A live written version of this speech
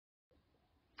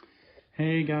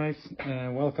Hey guys,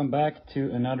 welcome back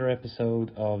to another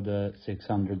episode of the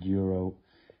 600 euro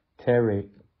Terhi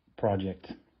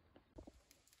project.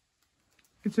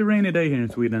 It's a rainy day here in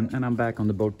Sweden and I'm back on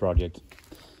the boat project.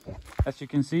 As you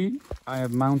can see, I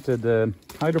have mounted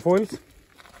hydrofoils.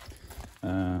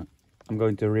 I'm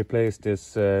going to replace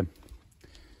this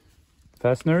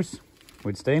fasteners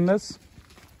with stainless.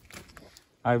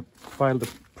 I filed the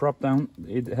prop down.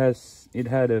 It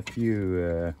had a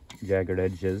few jagged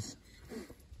edges,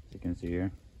 as you can see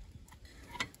here,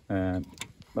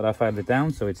 but I filed it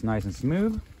down so it's nice and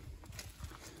smooth,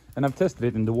 and I've tested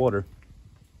it in the water.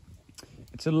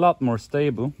 It's a lot more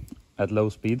stable at low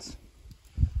speeds,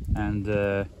 and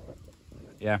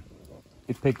yeah,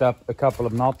 it picked up a couple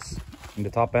of knots in the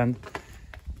top end.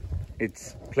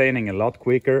 It's planing a lot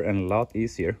quicker and a lot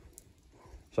easier,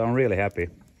 so I'm really happy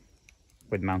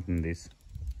with mounting this.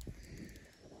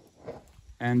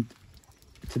 And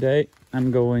today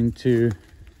I'm going to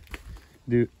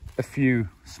do a few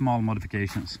small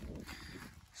modifications.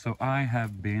 So I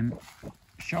have been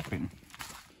shopping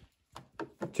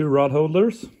 2 rod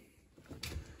holders,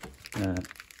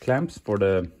 clamps for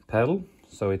the paddle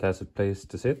so it has a place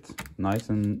to sit nice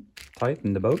and tight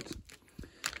in the boat,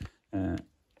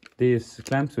 these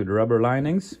clamps with rubber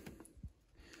linings,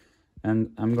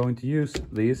 and I'm going to use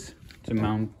these to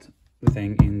mount the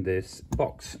thing in this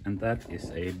box, and that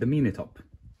is a bimini top.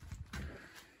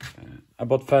 I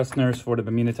bought fasteners for the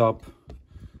bimini top,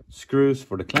 screws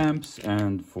for the clamps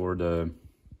and for the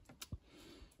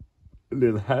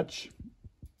little hatch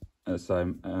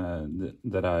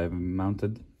that I've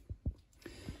mounted,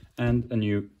 and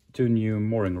 2 new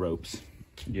mooring ropes,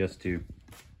 just to...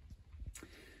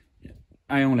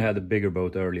 I only had a bigger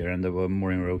boat earlier and the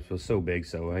mooring ropes was so big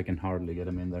so I can hardly get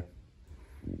them in there.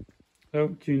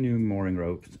 So 2 new mooring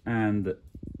ropes and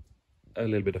a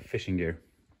little bit of fishing gear,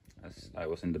 as I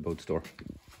was in the boat store.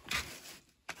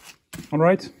 All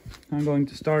right, I'm going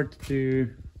to start to...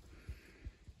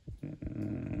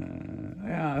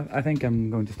 I think I'm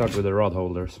going to start with the rod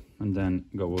holders and then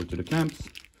go over to the clamps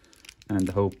and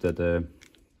hope that the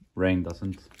rain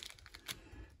doesn't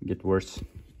get worse.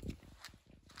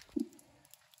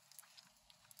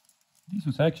 This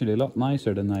was actually a lot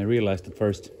nicer than I realized at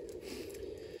first.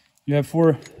 You have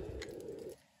four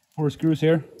screws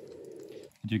here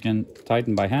that you can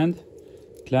tighten by hand,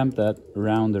 clamp that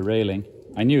around the railing.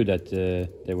 I knew that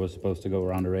they were supposed to go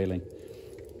around the railing.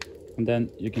 And then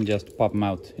you can just pop them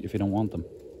out if you don't want them.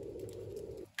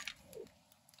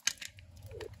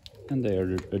 And they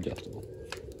are adjustable.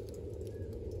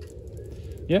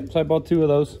 Yeah, so I bought 2 of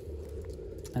those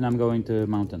and I'm going to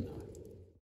mount them.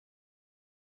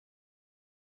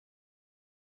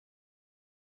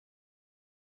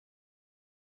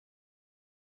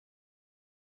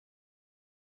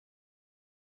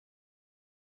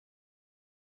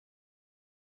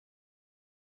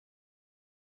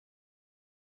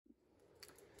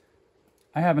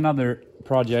 I have another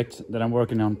project that I'm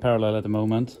working on parallel at the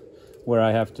moment, where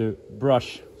I have to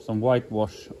brush some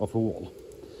whitewash off a wall.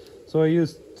 So I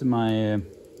used my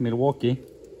Milwaukee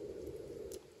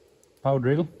power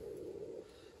drill,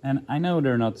 and I know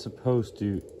they're not supposed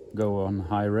to go on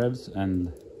high revs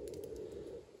and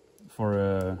for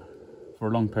a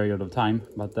long period of time,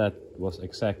 but that was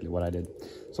exactly what I did.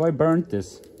 So I burnt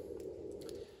this.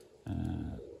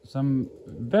 Some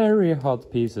very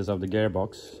hot pieces of the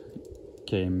gearbox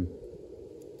came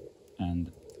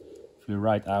and flew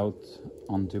right out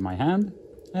onto my hand,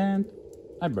 and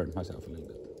I burned myself a little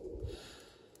bit.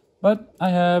 But I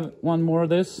have 1 more of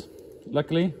this,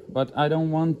 luckily, but I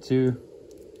don't want to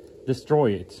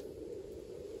destroy it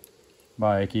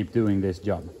by keep doing this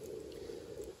job.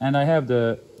 And I have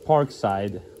the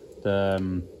Parkside, the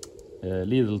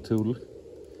Lidl tool.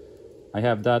 I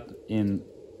have that in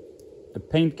a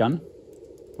paint gun,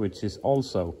 which is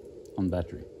also on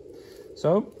battery.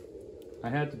 So I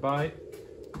had to buy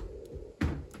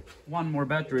 1 more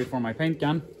battery for my paint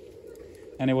gun,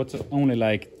 and it was only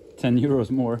like 10 euros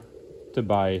more to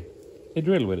buy a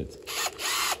drill with it.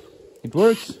 It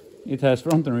works, it has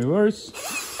front and reverse,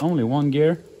 only 1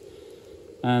 gear,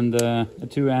 and a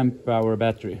 2 amp hour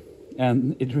battery.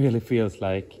 And it really feels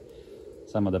like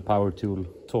some of the power tool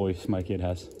toys my kid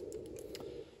has.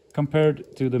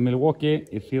 Compared to the Milwaukee,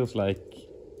 it feels like,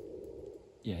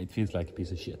 yeah, it feels like a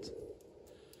piece of shit.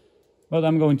 But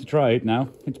I'm going to try it now.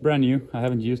 It's brand new, I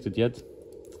haven't used it yet.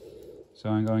 So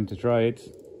I'm going to try it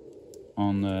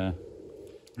on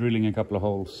drilling a couple of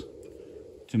holes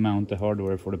to mount the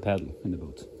hardware for the paddle in the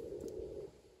boat.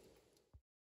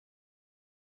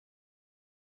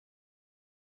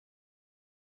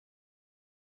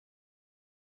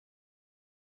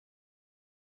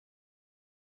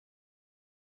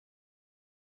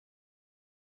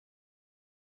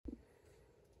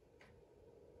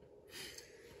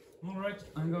 Alright,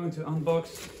 I'm going to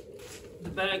unbox the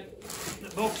bag,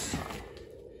 the box.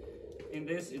 In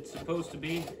this it's supposed to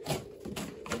be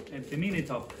a mini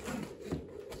top,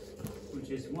 which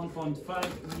is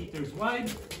 1.5 meters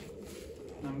wide.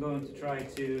 And I'm going to try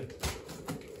to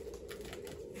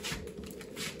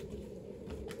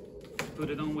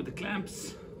put it on with the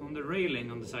clamps on the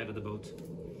railing on the side of the boat.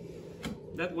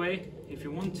 That way, if you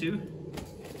want to,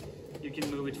 you can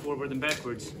move it forward and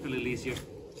backwards a little easier.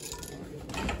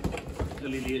 A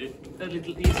little easier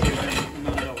than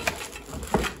not at all.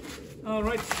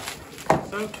 Alright,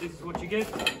 so this is what you get.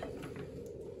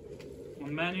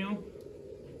 One manual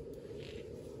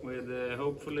with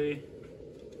hopefully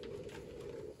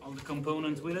all the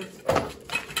components with it.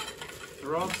 The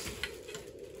rods.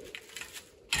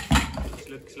 This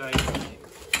looks like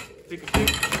pick a stick.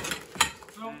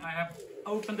 So I have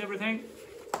opened everything.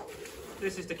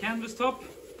 This is the canvas top.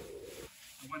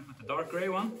 I went with the dark gray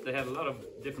one. They had a lot of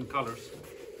different colors.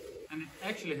 And it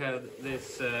actually had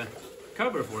this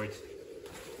cover for it.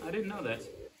 I didn't know that.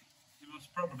 It was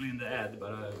probably in the ad,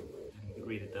 but I didn't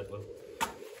read it that well.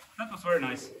 That was very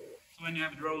nice. So when you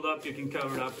have it rolled up, you can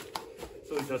cover it up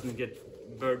so it doesn't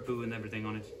get bird poo and everything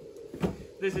on it.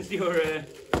 This is your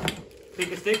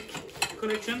pick a stick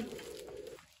collection.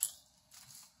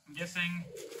 I'm guessing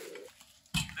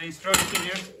the instruction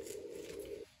here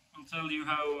will tell you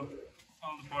how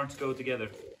all the parts go together.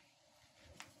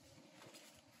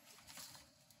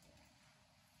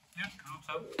 Yeah, I hope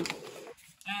so.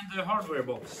 And the hardware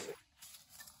box.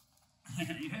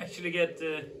 You actually get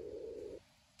a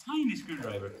tiny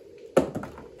screwdriver.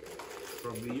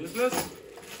 Probably useless.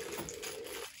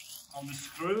 All the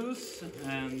screws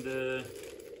and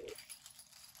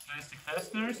plastic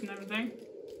fasteners and everything.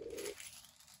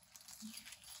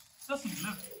 Doesn't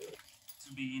look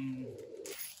to be in.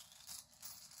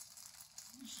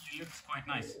 It looks quite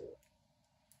nice.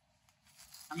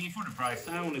 I mean, for the price,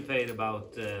 I only paid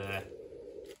about a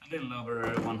little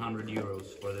over 100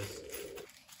 euros for this.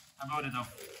 I bought it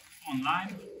off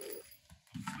online,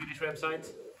 Swedish website.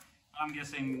 I'm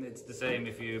guessing it's the same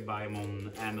if you buy them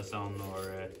on Amazon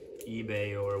or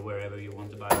eBay or wherever you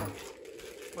want to buy them.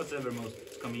 Whatever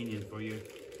most convenient for you.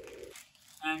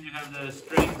 And you have the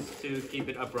strings to keep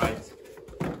it upright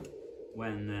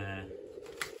when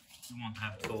you want to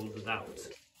have it folded out.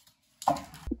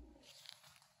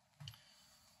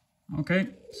 Okay,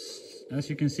 as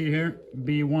you can see here,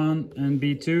 B1 and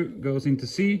B2 goes into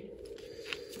C.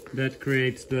 That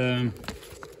creates the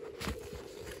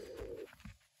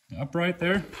upright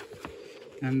there.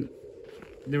 And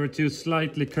there were two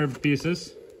slightly curved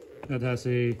pieces that has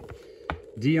a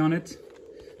D on it.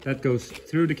 That goes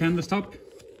through the canvas top.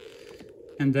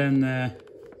 And then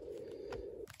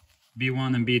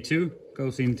B1 and B2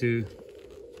 goes into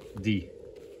D.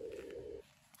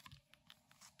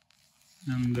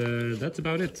 And that's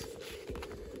about it.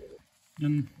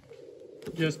 And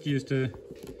just use the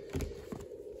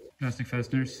plastic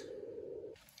fasteners.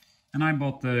 And I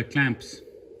bought the clamps.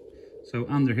 So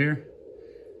under here,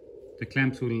 the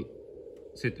clamps will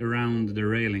sit around the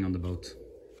railing on the boat.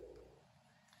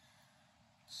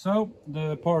 So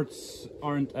the parts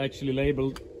aren't actually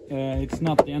labeled. It's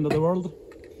not the end of the world.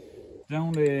 The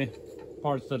only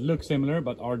parts that look similar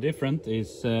but are different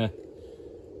is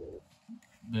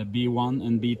the B1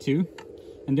 and B2,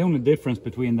 and the only difference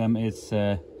between them is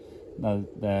that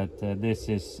this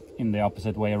is in the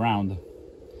opposite way around,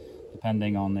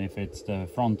 depending on if it's the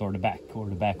front or the back, or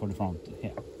the back or the front.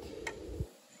 Yeah.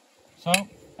 So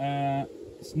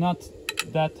it's not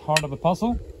that hard of a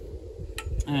puzzle,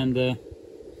 and I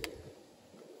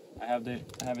have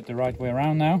it the right way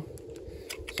around now.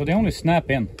 So they only snap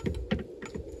in,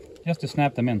 just to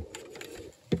snap them in.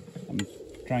 I'm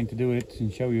trying to do it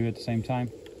and show you at the same time.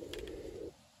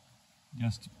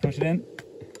 Just push it in.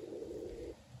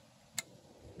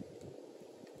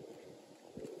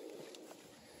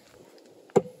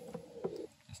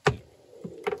 Just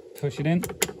push it in,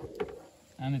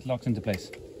 and it locks into place.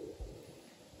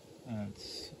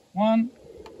 It's one.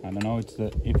 I don't know if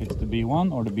it's the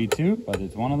B1 or the B2, but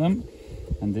it's one of them.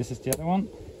 And this is the other one.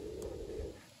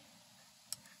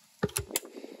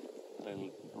 A little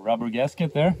rubber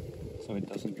gasket there, so it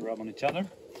doesn't rub on each other.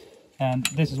 And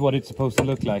this is what it's supposed to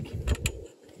look like.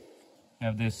 You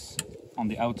have this on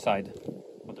the outside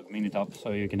of the mini top,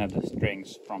 so you can have the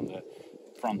strings from the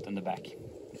front and the back.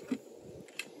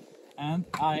 And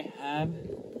I have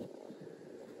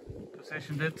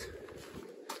positioned it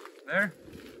there,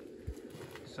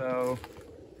 so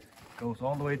it goes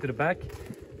all the way to the back.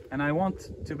 And I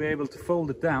want to be able to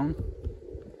fold it down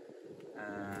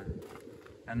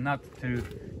and not to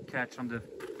catch on the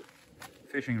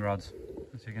fishing rods,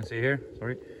 as you can see here.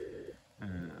 Sorry.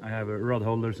 I have rod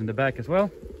holders in the back as well.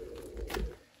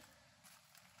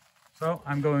 So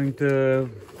I'm going to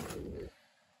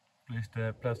place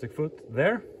the plastic foot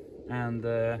there, and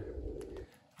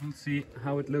we'll see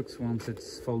how it looks once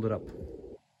it's folded up.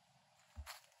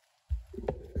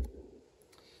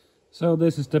 So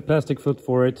this is the plastic foot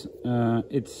for it.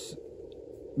 It's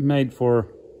made for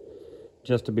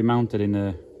just to be mounted in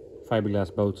a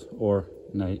fiberglass boat or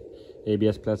in a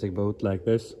ABS plastic boat like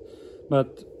this.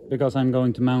 But because I'm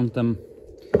going to mount them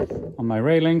on my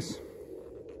railings,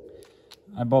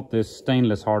 I bought this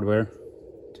stainless hardware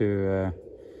to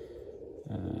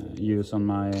use on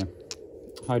my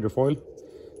hydrofoil.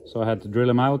 So I had to drill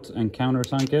them out and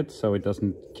countersunk it so it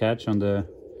doesn't catch on the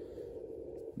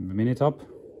mini top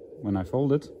when I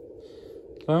fold it.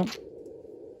 So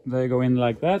they go in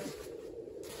like that,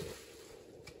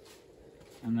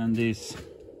 and then these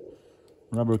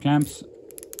rubber clamps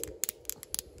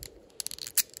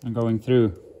are going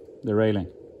through the railing,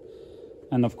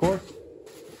 and of course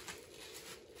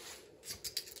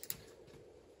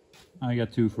I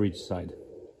got two for each side.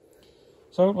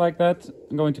 So like that,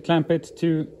 I'm going to clamp it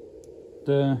to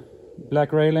the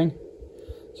black railing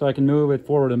so I can move it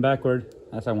forward and backward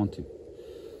as I want to.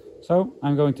 So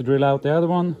I'm going to drill out the other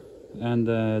one and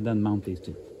then mount these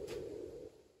two.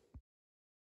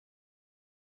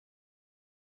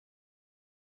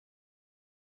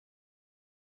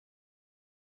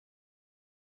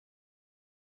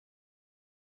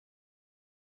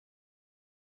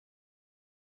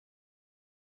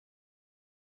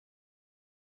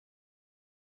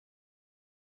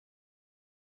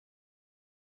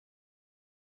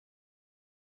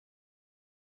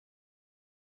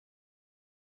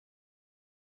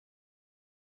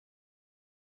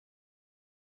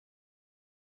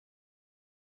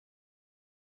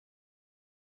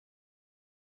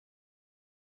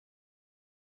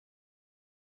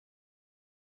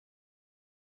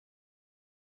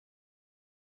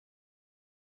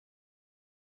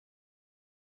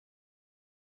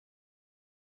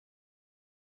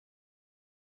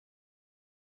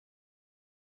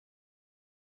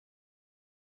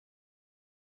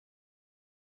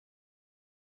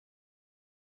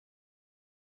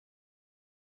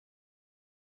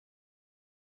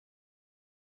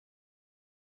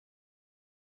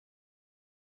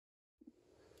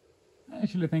 I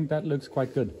actually think that looks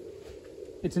quite good.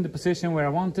 It's in the position where I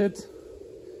want it.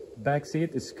 Back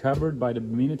seat is covered by the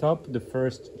mini top. The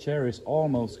first chair is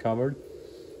almost covered.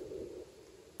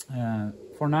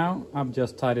 For now, I've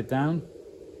just tied it down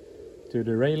to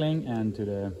the railing and to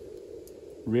the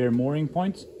rear mooring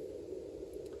points.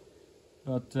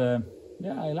 But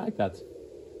yeah, I like that.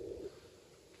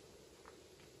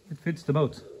 It fits the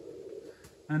boat,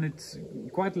 and it's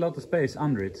quite a lot of space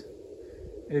under it.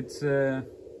 It's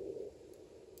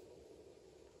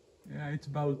yeah, it's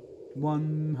about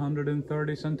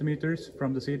 130 centimeters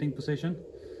from the seating position.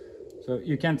 So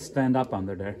you can't stand up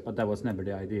under there, but that was never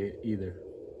the idea either.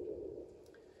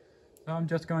 So I'm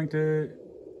just going to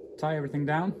tie everything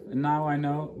down, and now I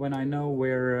know, when I know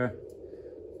where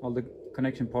all the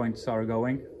connection points are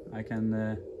going, I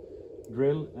can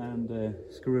drill and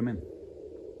screw them in.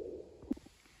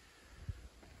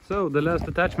 So the last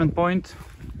attachment point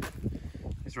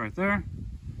is right there.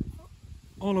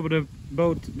 All over the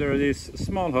boat there are these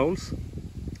small holes.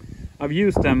 I've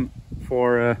used them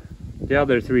for the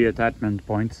other three attachment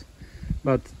points,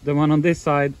 but the one on this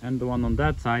side and the one on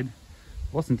that side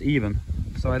wasn't even,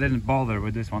 so I didn't bother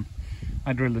with this one.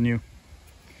 I drilled a new.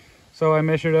 So I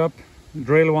measured up,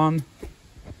 drill one,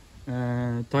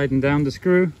 tighten down the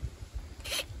screw,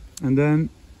 and then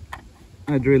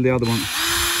I drill the other one.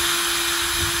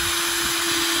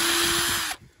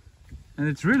 And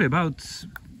it's really about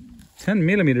 10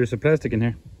 millimeters of plastic in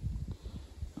here.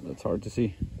 That's hard to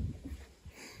see.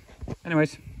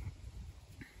 Anyways.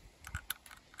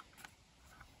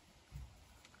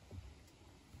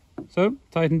 So,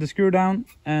 tighten the screw down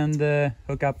and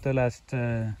hook up the last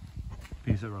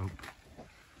piece of rope.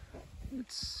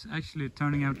 It's actually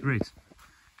turning out great.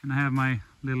 And I have my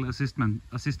little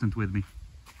assistant with me.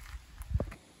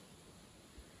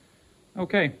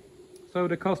 Okay, so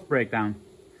the cost breakdown.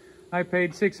 I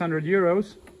paid 600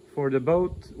 euros for the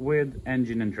boat with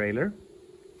engine and trailer.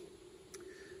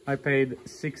 I paid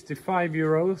 65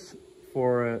 euros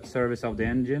for service of the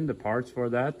engine, the parts for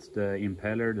that, the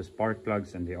impeller, the spark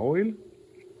plugs and the oil.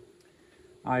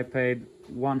 I paid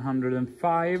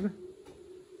 105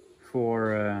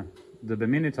 for the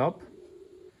bimini top,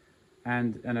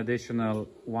 and an additional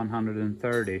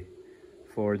 130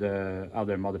 for the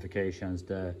other modifications,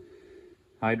 the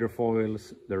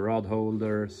hydrofoils, the rod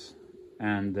holders,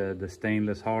 and the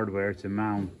stainless hardware to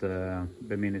mount the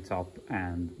mini top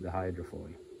and the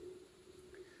hydrofoil.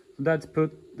 So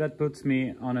that puts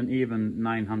me on an even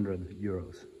 900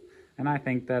 euros, and I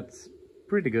think that's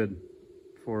pretty good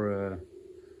for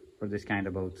this kind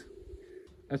of boat.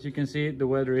 As you can see, the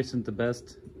weather isn't the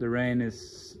best. The rain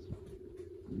is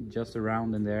just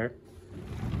around in there.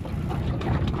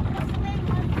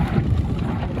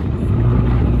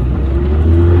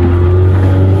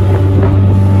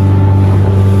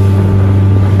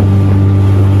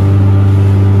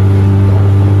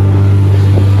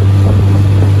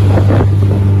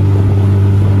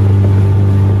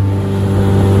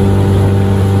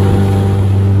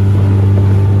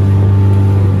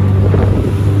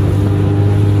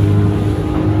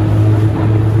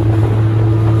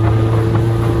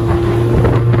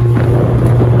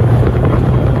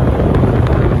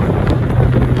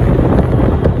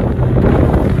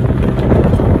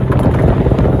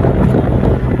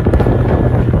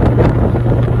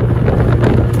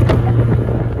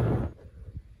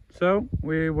 So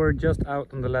we were just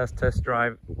out on the last test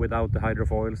drive without the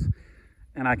hydrofoils,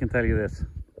 and I can tell you this,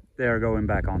 they are going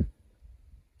back on.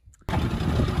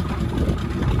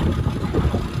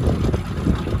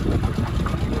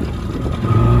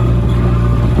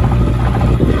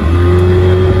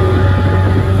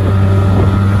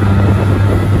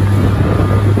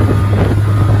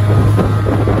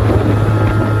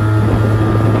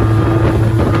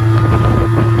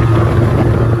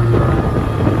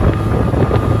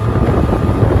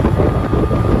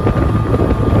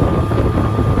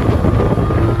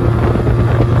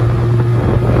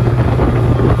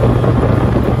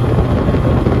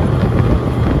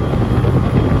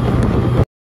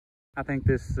 I think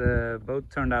this boat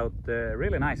turned out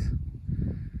really nice.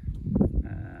 You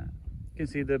can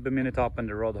see the mini top and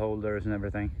the rod holders and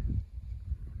everything.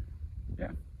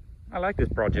 Yeah, I like this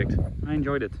project. I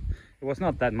enjoyed it. It was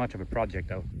not that much of a project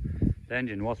though. The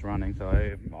engine was running,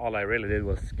 so all I really did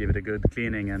was give it a good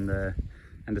cleaning and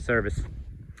the service,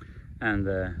 and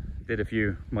did a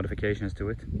few modifications to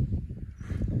it.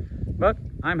 But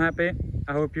I'm happy.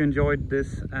 I hope you enjoyed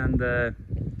this, and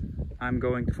I'm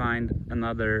going to find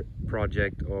another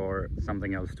project or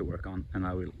something else to work on, and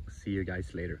I will see you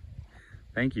guys later.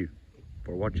 Thank you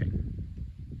for watching.